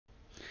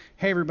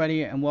Hey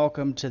everybody, and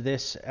welcome to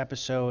this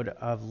episode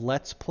of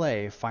Let's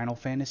Play Final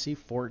Fantasy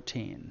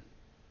XIV.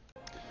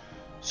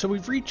 So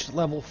we've reached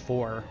level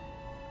 4.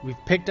 We've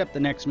picked up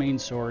the next main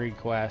story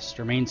quest,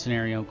 or main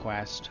scenario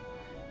quest.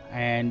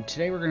 And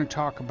today we're going to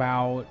talk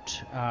about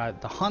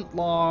the hunt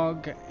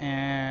log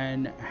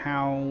and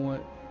how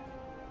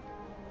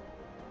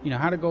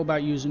to go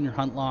about using your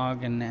hunt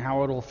log and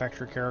how it'll affect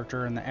your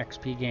character and the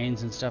XP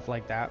gains and stuff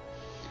like that.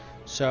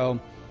 So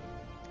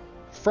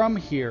from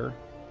here,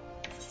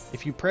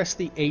 if you press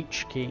the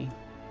H key,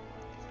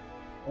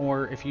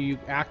 or if you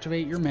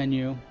activate your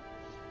menu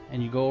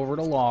and you go over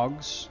to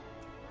logs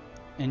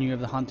and you have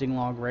the hunting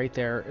log right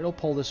there, it'll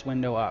pull this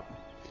window up.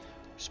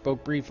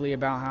 Spoke briefly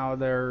about how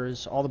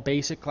there's all the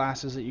basic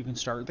classes that you can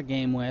start the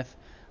game with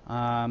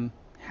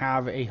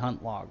have a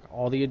hunt log.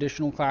 All the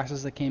additional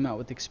classes that came out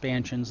with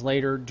expansions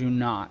later do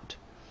not.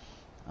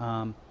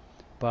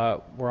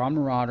 But we're on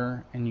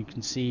Marauder, and you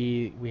can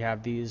see we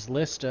have these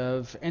list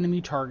of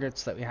enemy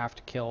targets that we have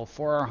to kill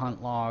for our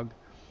hunt log,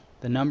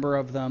 the number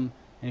of them,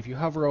 and if you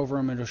hover over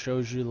them, it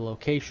shows you the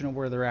location of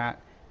where they're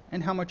at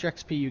and how much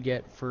XP you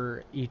get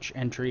for each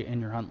entry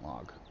in your hunt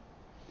log.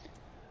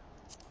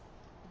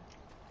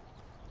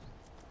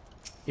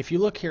 If you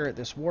look here at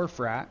this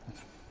wharf rat,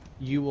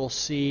 you will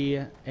see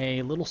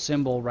a little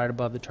symbol right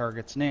above the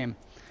target's name.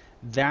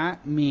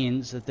 That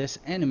means that this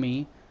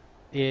enemy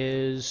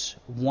is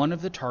one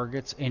of the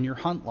targets in your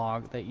hunt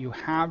log that you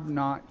have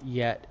not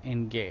yet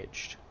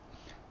engaged.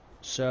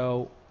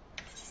 So,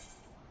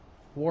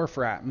 Wharf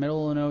Rat,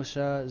 Middle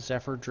Lenosa,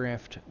 Zephyr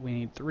Drift, we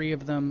need 3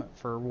 of them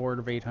for a reward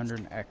of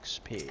 800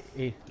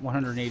 XP,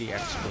 180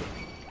 XP.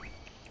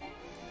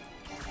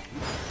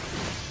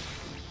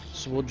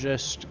 So we'll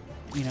just,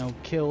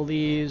 kill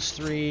these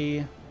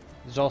 3.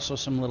 There's also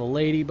some little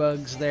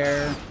ladybugs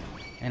there.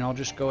 And I'll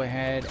just go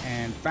ahead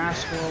and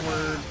fast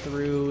forward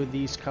through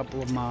these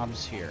couple of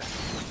mobs here.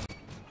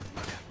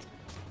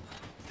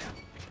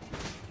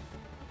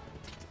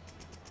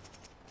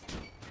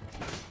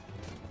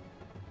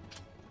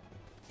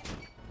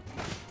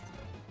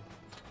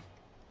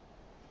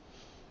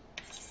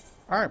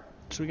 Alright,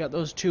 so we got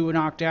those 2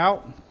 knocked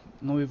out.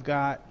 And we've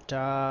got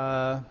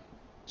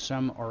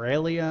some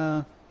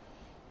Aurelia,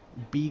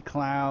 Bee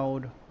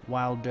Cloud,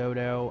 Wild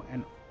Dodo,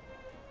 and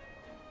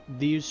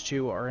these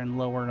 2 are in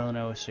Lower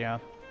Lenosia.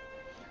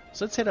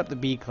 So let's hit up the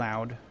Bee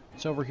Cloud.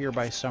 It's over here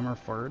by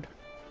Summerford.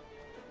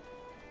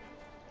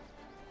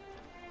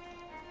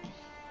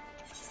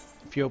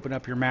 If you open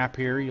up your map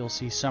here, you'll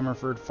see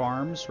Summerford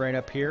Farms right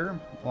up here,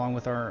 along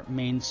with our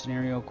main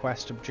scenario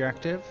quest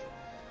objective.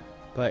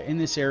 But in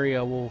this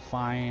area, we'll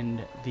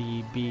find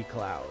the Bee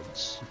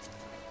Clouds.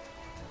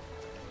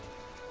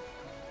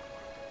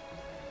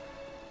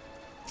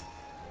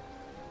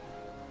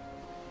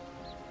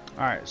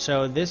 Alright,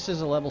 so this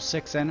is a level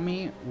 6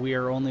 enemy. We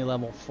are only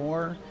level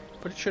 4,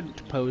 but it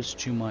shouldn't pose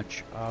too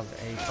much of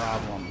a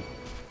problem.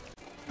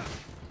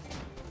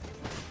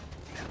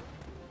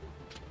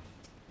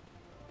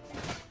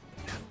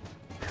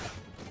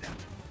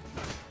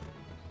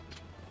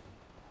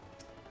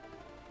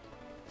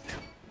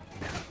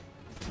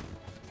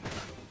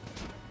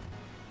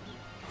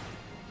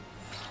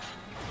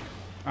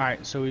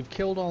 Alright, so we've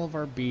killed all of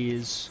our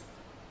bees.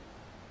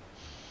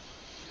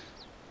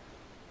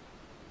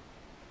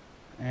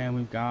 And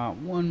we've got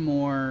one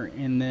more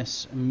in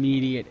this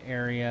immediate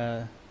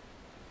area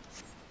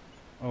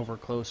over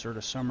closer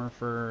to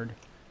Summerford.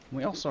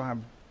 We also have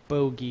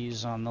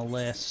bogeys on the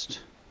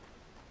list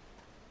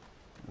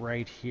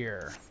right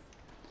here.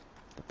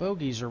 The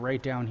bogeys are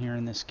right down here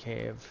in this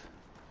cave.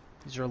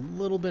 These are a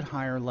little bit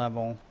higher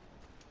level,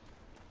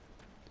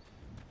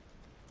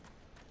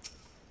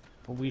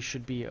 but we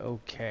should be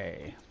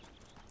okay.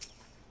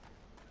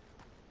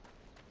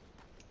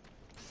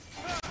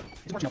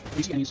 It's important to know, when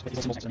you see enemies with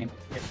these symbols next to their name,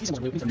 these symbols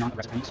are blue, means they're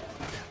non-aggressive enemies.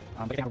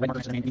 But if they have a red marker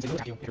next to their name, it means they will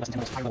attack you if you're less than 10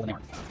 levels higher level than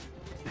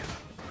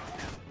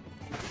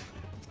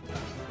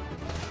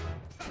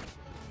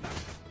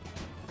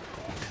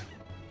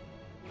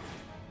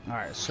they are.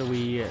 Alright, so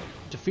we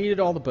defeated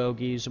all the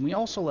bogeys, and we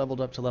also leveled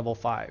up to level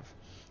 5.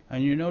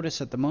 And you notice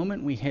at the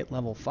moment we hit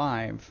level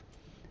 5,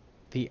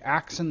 the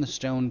Axe and the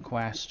Stone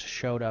quest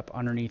showed up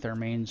underneath our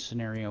main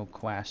scenario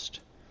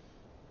quest.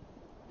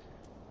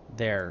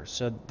 There.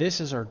 So this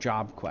is our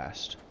job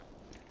quest.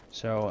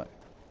 So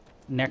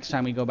next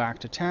time we go back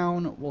to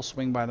town, we'll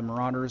swing by the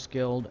Marauders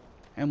Guild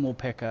and we'll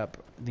pick up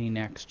the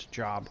next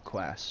job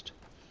quest.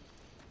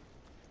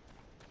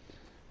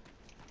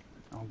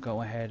 I'll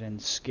go ahead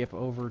and skip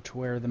over to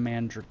where the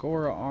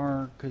Mandragora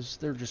are, because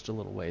they're just a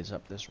little ways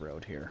up this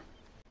road here.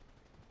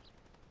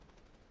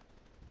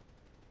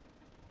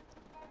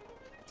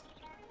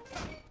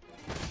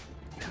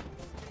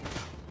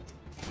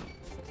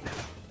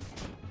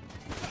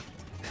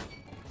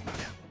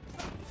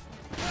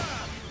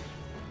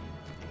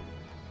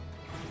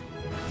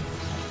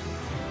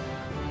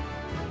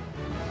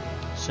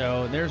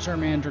 So there's our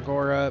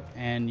Mandragora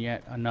and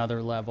yet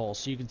another level.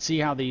 So you can see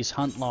how these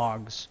hunt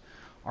logs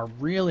are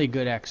really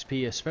good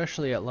XP,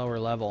 especially at lower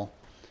level.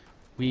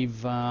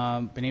 We've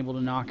been able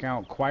to knock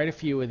out quite a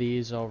few of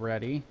these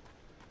already.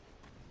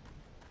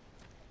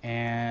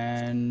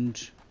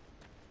 And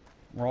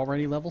we're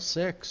already level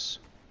 6.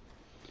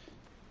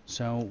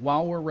 So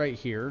while we're right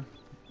here,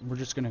 we're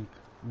just going to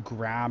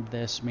grab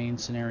this main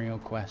scenario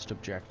quest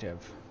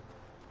objective.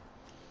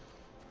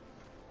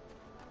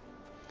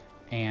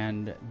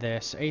 And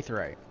this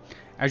aetheryte.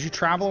 As you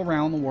travel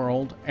around the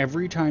world,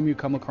 every time you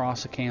come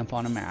across a camp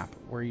on a map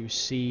where you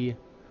see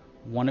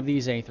one of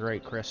these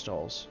aetheryte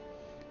crystals,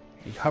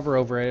 you hover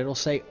over it, it'll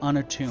say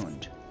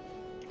unattuned.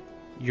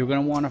 You're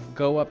going to want to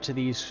go up to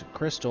these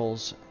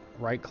crystals,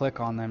 right click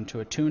on them to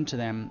attune to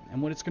them,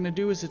 and what it's going to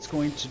do is it's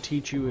going to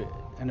teach you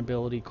an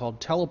ability called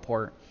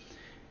teleport,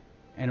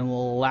 and it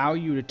will allow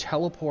you to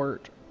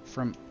teleport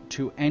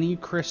to any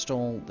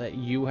crystal that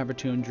you have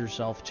attuned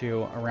yourself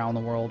to around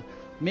the world,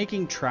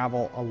 making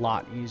travel a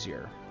lot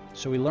easier.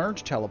 So we learned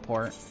to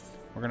teleport.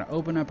 We're going to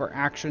open up our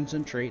actions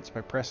and traits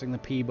by pressing the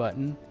P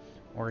button,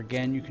 or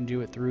again you can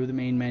do it through the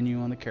main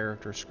menu on the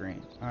character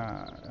screen,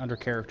 under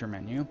character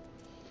menu.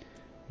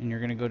 And you're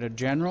going to go to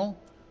general,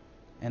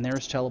 and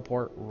there's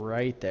teleport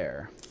right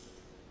there.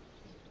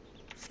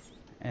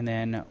 And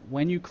then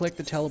when you click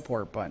the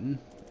teleport button,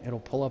 it'll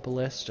pull up a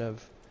list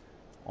of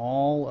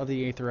all of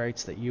the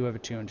aetherites that you have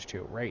attuned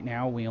to. Right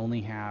now we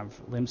only have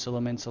Limsa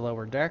Lominsa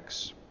Lower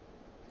Decks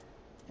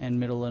and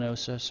Middle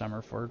Lenosa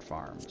Summerford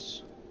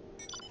Farms.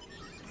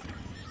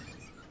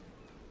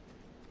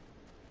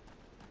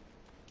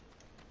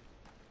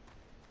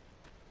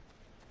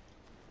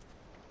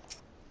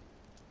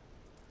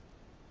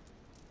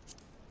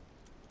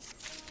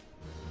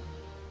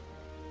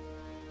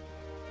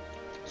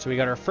 So we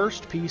got our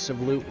first piece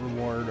of loot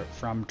reward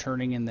from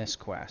turning in this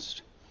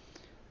quest.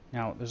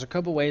 Now, there's a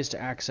couple ways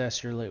to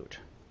access your loot.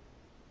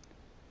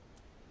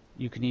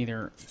 You can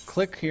either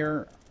click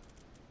here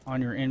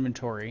on your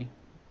inventory,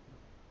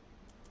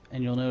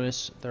 and you'll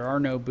notice there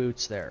are no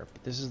boots there.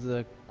 But this is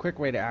the quick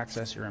way to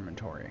access your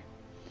inventory.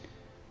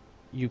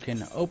 You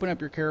can open up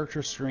your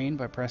character screen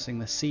by pressing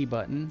the C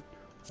button,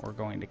 or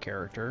going to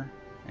character,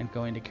 and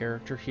going to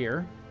character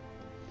here.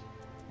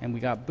 And we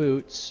got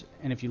boots,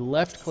 and if you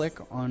left click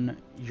on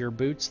your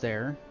boots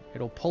there,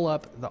 it'll pull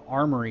up the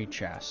armory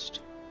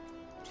chest.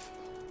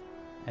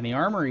 And the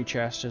armory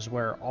chest is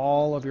where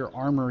all of your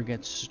armor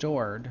gets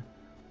stored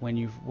when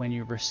you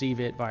receive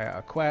it via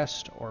a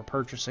quest or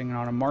purchasing it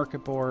on a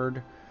market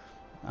board.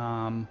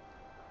 It'll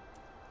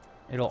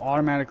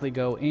automatically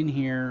go in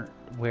here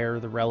where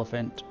the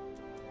relevant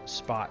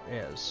spot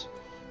is.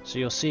 So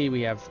you'll see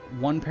we have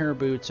one pair of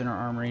boots in our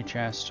armory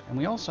chest, and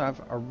we also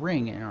have a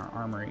ring in our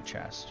armory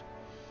chest.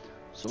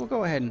 So we'll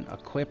go ahead and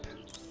equip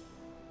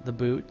the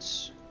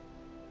boots.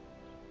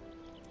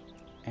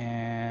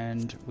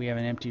 And we have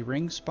an empty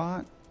ring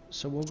spot,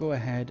 so we'll go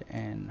ahead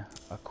and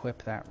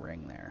equip that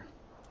ring there.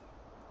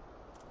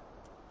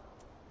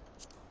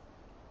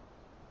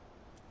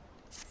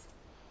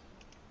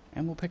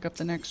 And we'll pick up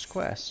the next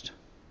quest.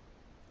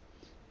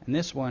 And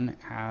this one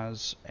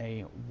has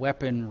a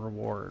weapon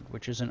reward,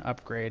 which is an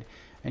upgrade.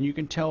 And you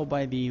can tell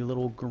by the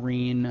little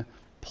green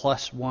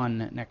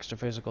 +1 next to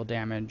physical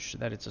damage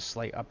that it's a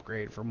slight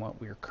upgrade from what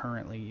we're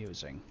currently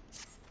using.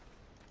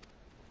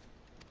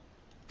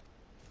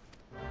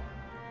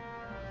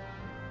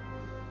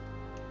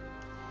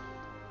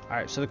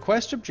 Alright, so the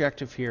quest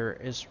objective here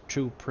is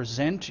to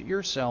present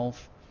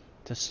yourself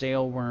to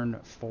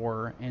Stalewern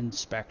for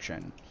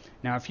inspection.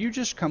 Now, if you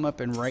just come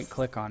up and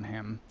right-click on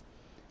him,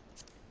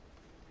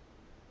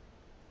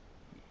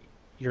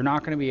 you're not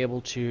going to be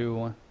able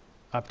to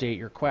update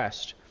your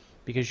quest,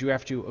 because you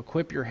have to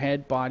equip your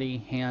head, body,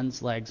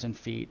 hands, legs, and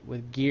feet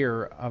with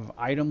gear of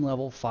item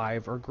level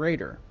 5 or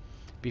greater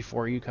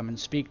before you come and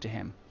speak to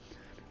him.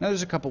 Now,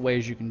 there's a couple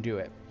ways you can do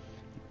it.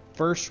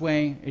 First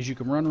way is you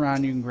can run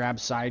around, you can grab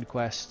side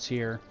quests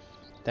here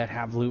that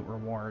have loot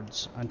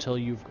rewards until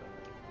you've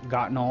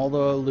gotten all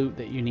the loot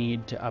that you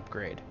need to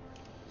upgrade.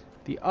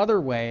 The other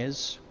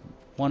ways,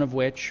 one of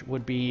which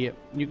would be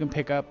you can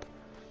pick up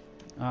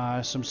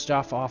some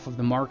stuff off of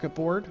the market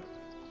board,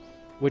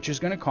 which is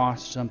going to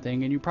cost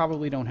something, and you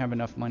probably don't have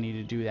enough money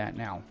to do that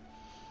now.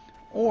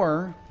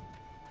 Or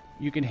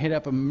you can hit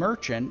up a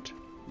merchant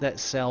that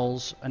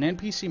sells, an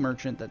NPC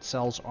merchant that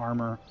sells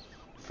armor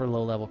for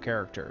low-level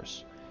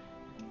characters.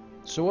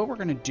 So what we're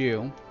going to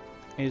do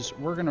is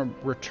we're going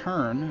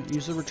to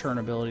use the return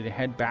ability to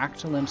head back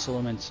to Limsa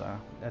Lominsa.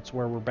 That's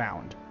where we're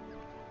bound.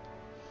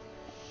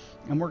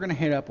 And we're going to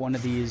hit up one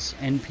of these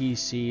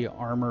NPC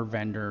armor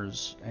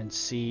vendors and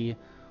see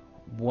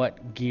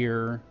what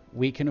gear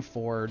we can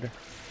afford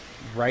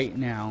right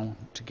now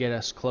to get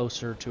us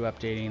closer to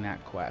updating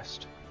that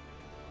quest.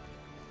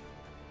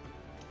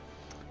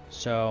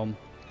 So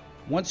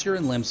once you're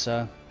in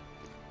Limsa,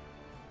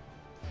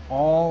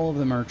 all of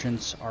the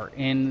merchants are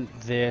in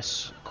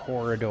this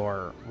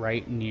corridor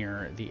right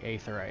near the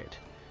aetheryte.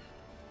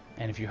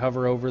 And if you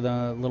hover over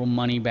the little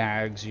money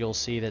bags, you'll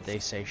see that they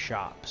say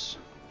shops.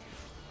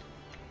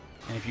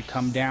 And if you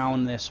come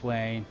down this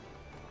way,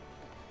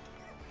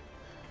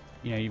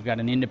 you know, you've got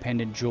an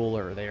independent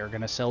jeweler. They are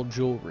going to sell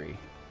jewelry,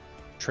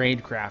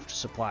 tradecraft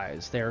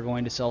supplies. They are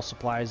going to sell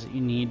supplies that you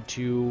need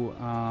to,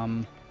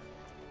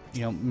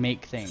 you know,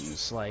 make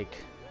things like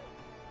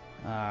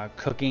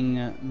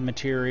cooking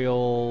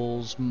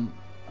materials,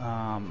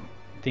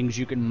 things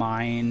you can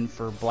mine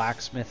for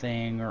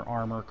blacksmithing or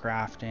armor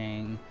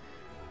crafting,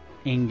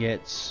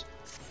 ingots.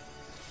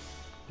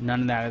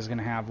 None of that is going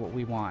to have what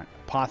we want.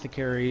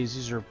 Apothecaries,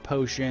 these are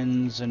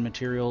potions and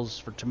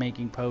materials to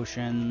making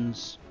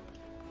potions.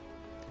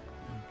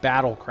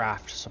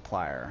 Battlecraft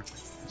supplier.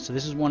 So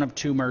this is one of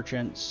 2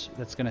 merchants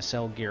that's going to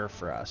sell gear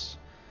for us.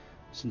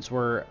 Since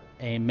we're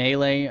a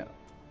melee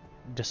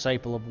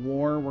Disciple of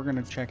War, we're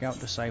going to check out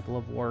Disciple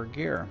of War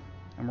gear.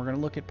 And we're going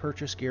to look at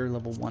purchase gear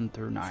level 1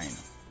 through 9.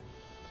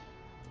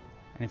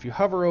 And if you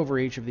hover over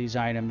each of these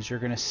items, you're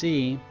going to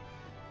see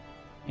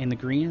in the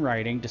green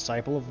writing,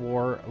 Disciple of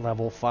War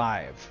level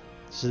 5.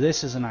 So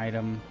this is an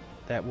item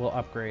that will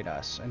upgrade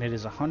us, and it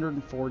is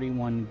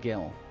 141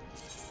 gil.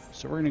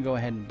 So we're going to go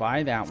ahead and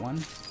buy that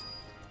one,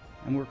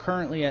 and we're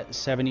currently at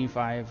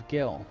 75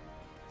 gil.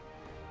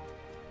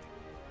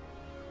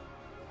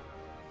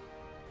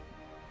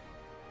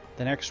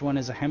 The next one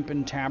is a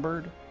hempen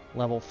tabard,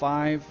 level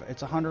 5.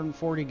 It's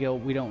 140 gil.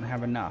 We don't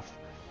have enough.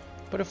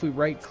 But if we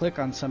right click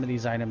on some of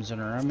these items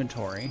in our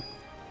inventory,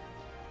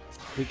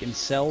 we can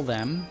sell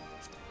them.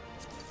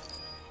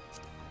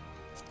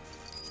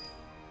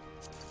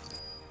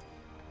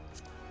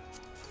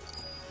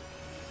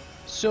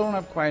 Still don't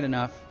have quite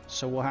enough,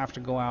 so we'll have to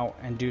go out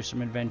and do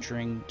some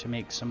adventuring to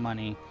make some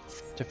money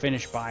to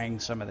finish buying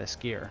some of this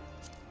gear.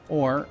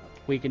 Or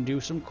we can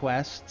do some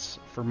quests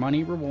for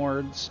money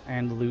rewards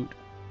and loot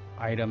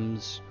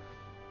items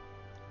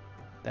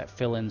that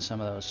fill in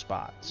some of those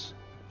spots.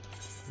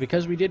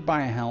 Because we did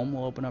buy a helm,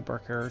 we'll open up our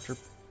character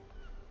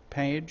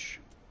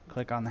page,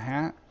 click on the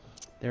hat.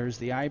 There's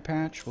the eye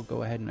patch. We'll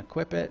go ahead and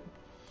equip it.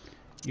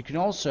 You can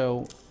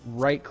also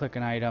right click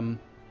an item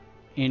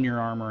in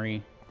your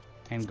armory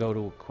and go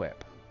to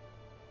equip.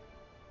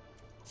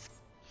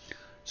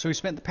 So we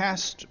spent the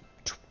past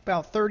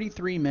about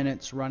 33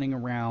 minutes running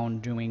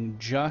around doing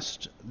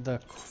just the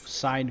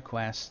side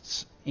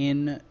quests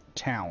in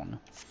town.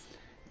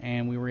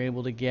 And we were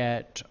able to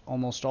get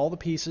almost all the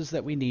pieces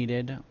that we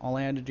needed. All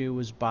I had to do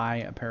was buy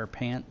a pair of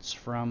pants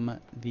from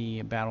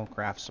the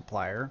Battlecraft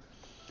supplier.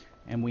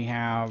 And we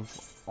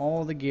have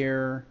all the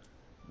gear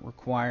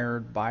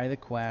required by the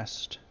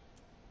quest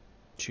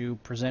to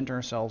present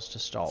ourselves to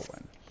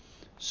Stalwyn.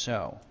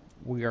 So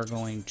we are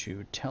going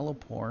to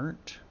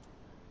teleport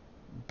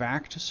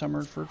back to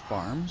Summerford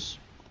Farms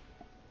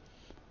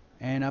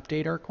and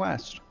update our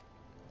quest.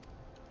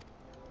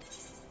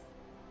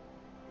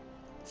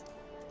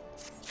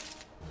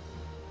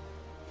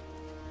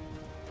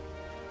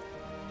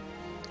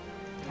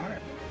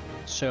 Alright,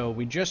 so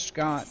we just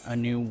got a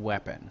new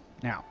weapon.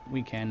 Now,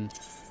 we can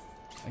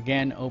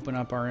again open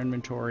up our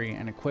inventory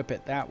and equip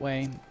it that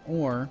way,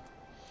 or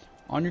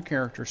on your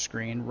character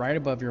screen, right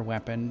above your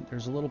weapon,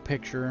 there's a little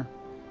picture,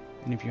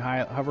 and if you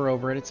hover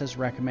over it, it says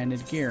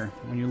recommended gear.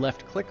 When you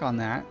left click on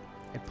that,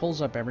 it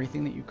pulls up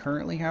everything that you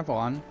currently have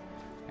on,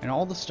 and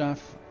all the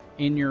stuff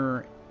in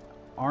your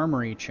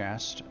armory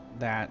chest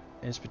that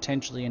is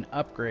potentially an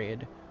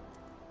upgrade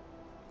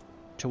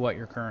to what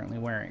you're currently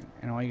wearing.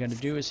 And all you got to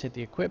do is hit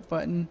the equip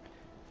button,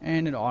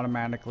 and it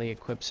automatically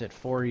equips it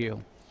for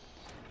you.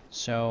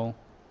 So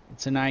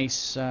it's a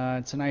nice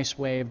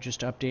way of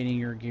just updating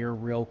your gear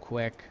real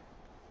quick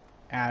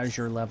as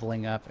you're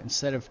leveling up,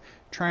 instead of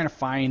trying to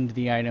find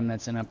the item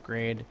that's an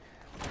upgrade.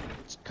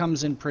 It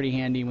comes in pretty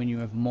handy when you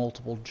have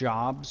multiple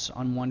jobs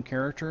on one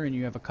character and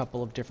you have a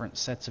couple of different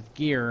sets of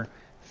gear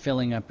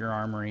filling up your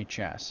armory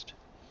chest.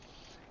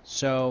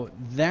 So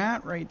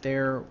that right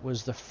there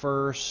was the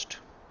first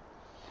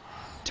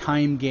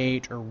time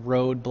gate or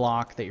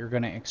roadblock that you're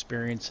going to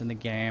experience in the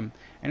game,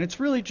 and it's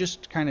really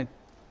just kind of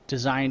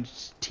designed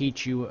to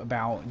teach you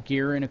about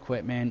gear and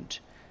equipment,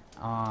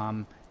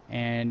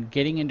 and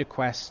getting into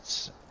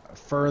quests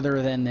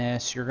further than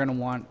this. You're going to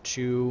want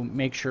to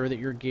make sure that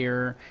your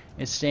gear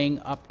is staying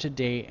up to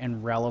date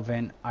and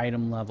relevant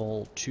item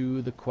level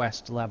to the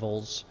quest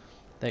levels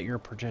that you're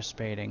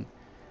participating.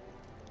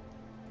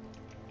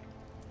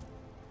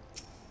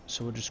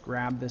 So we'll just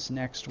grab this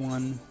next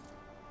one.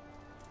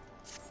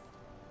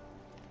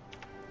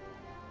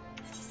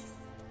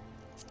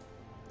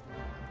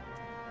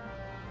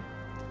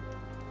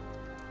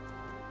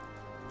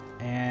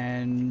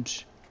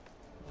 And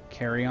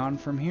carry on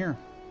from here.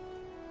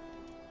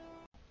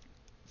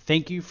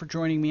 Thank you for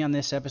joining me on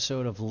this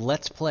episode of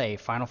Let's Play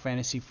Final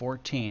Fantasy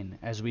XIV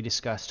as we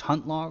discussed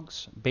hunt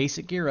logs,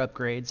 basic gear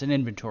upgrades, and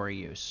inventory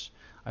use.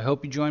 I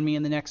hope you join me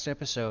in the next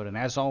episode, and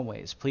as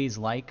always, please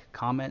like,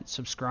 comment,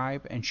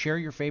 subscribe, and share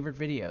your favorite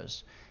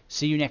videos.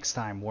 See you next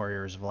time,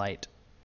 Warriors of Light.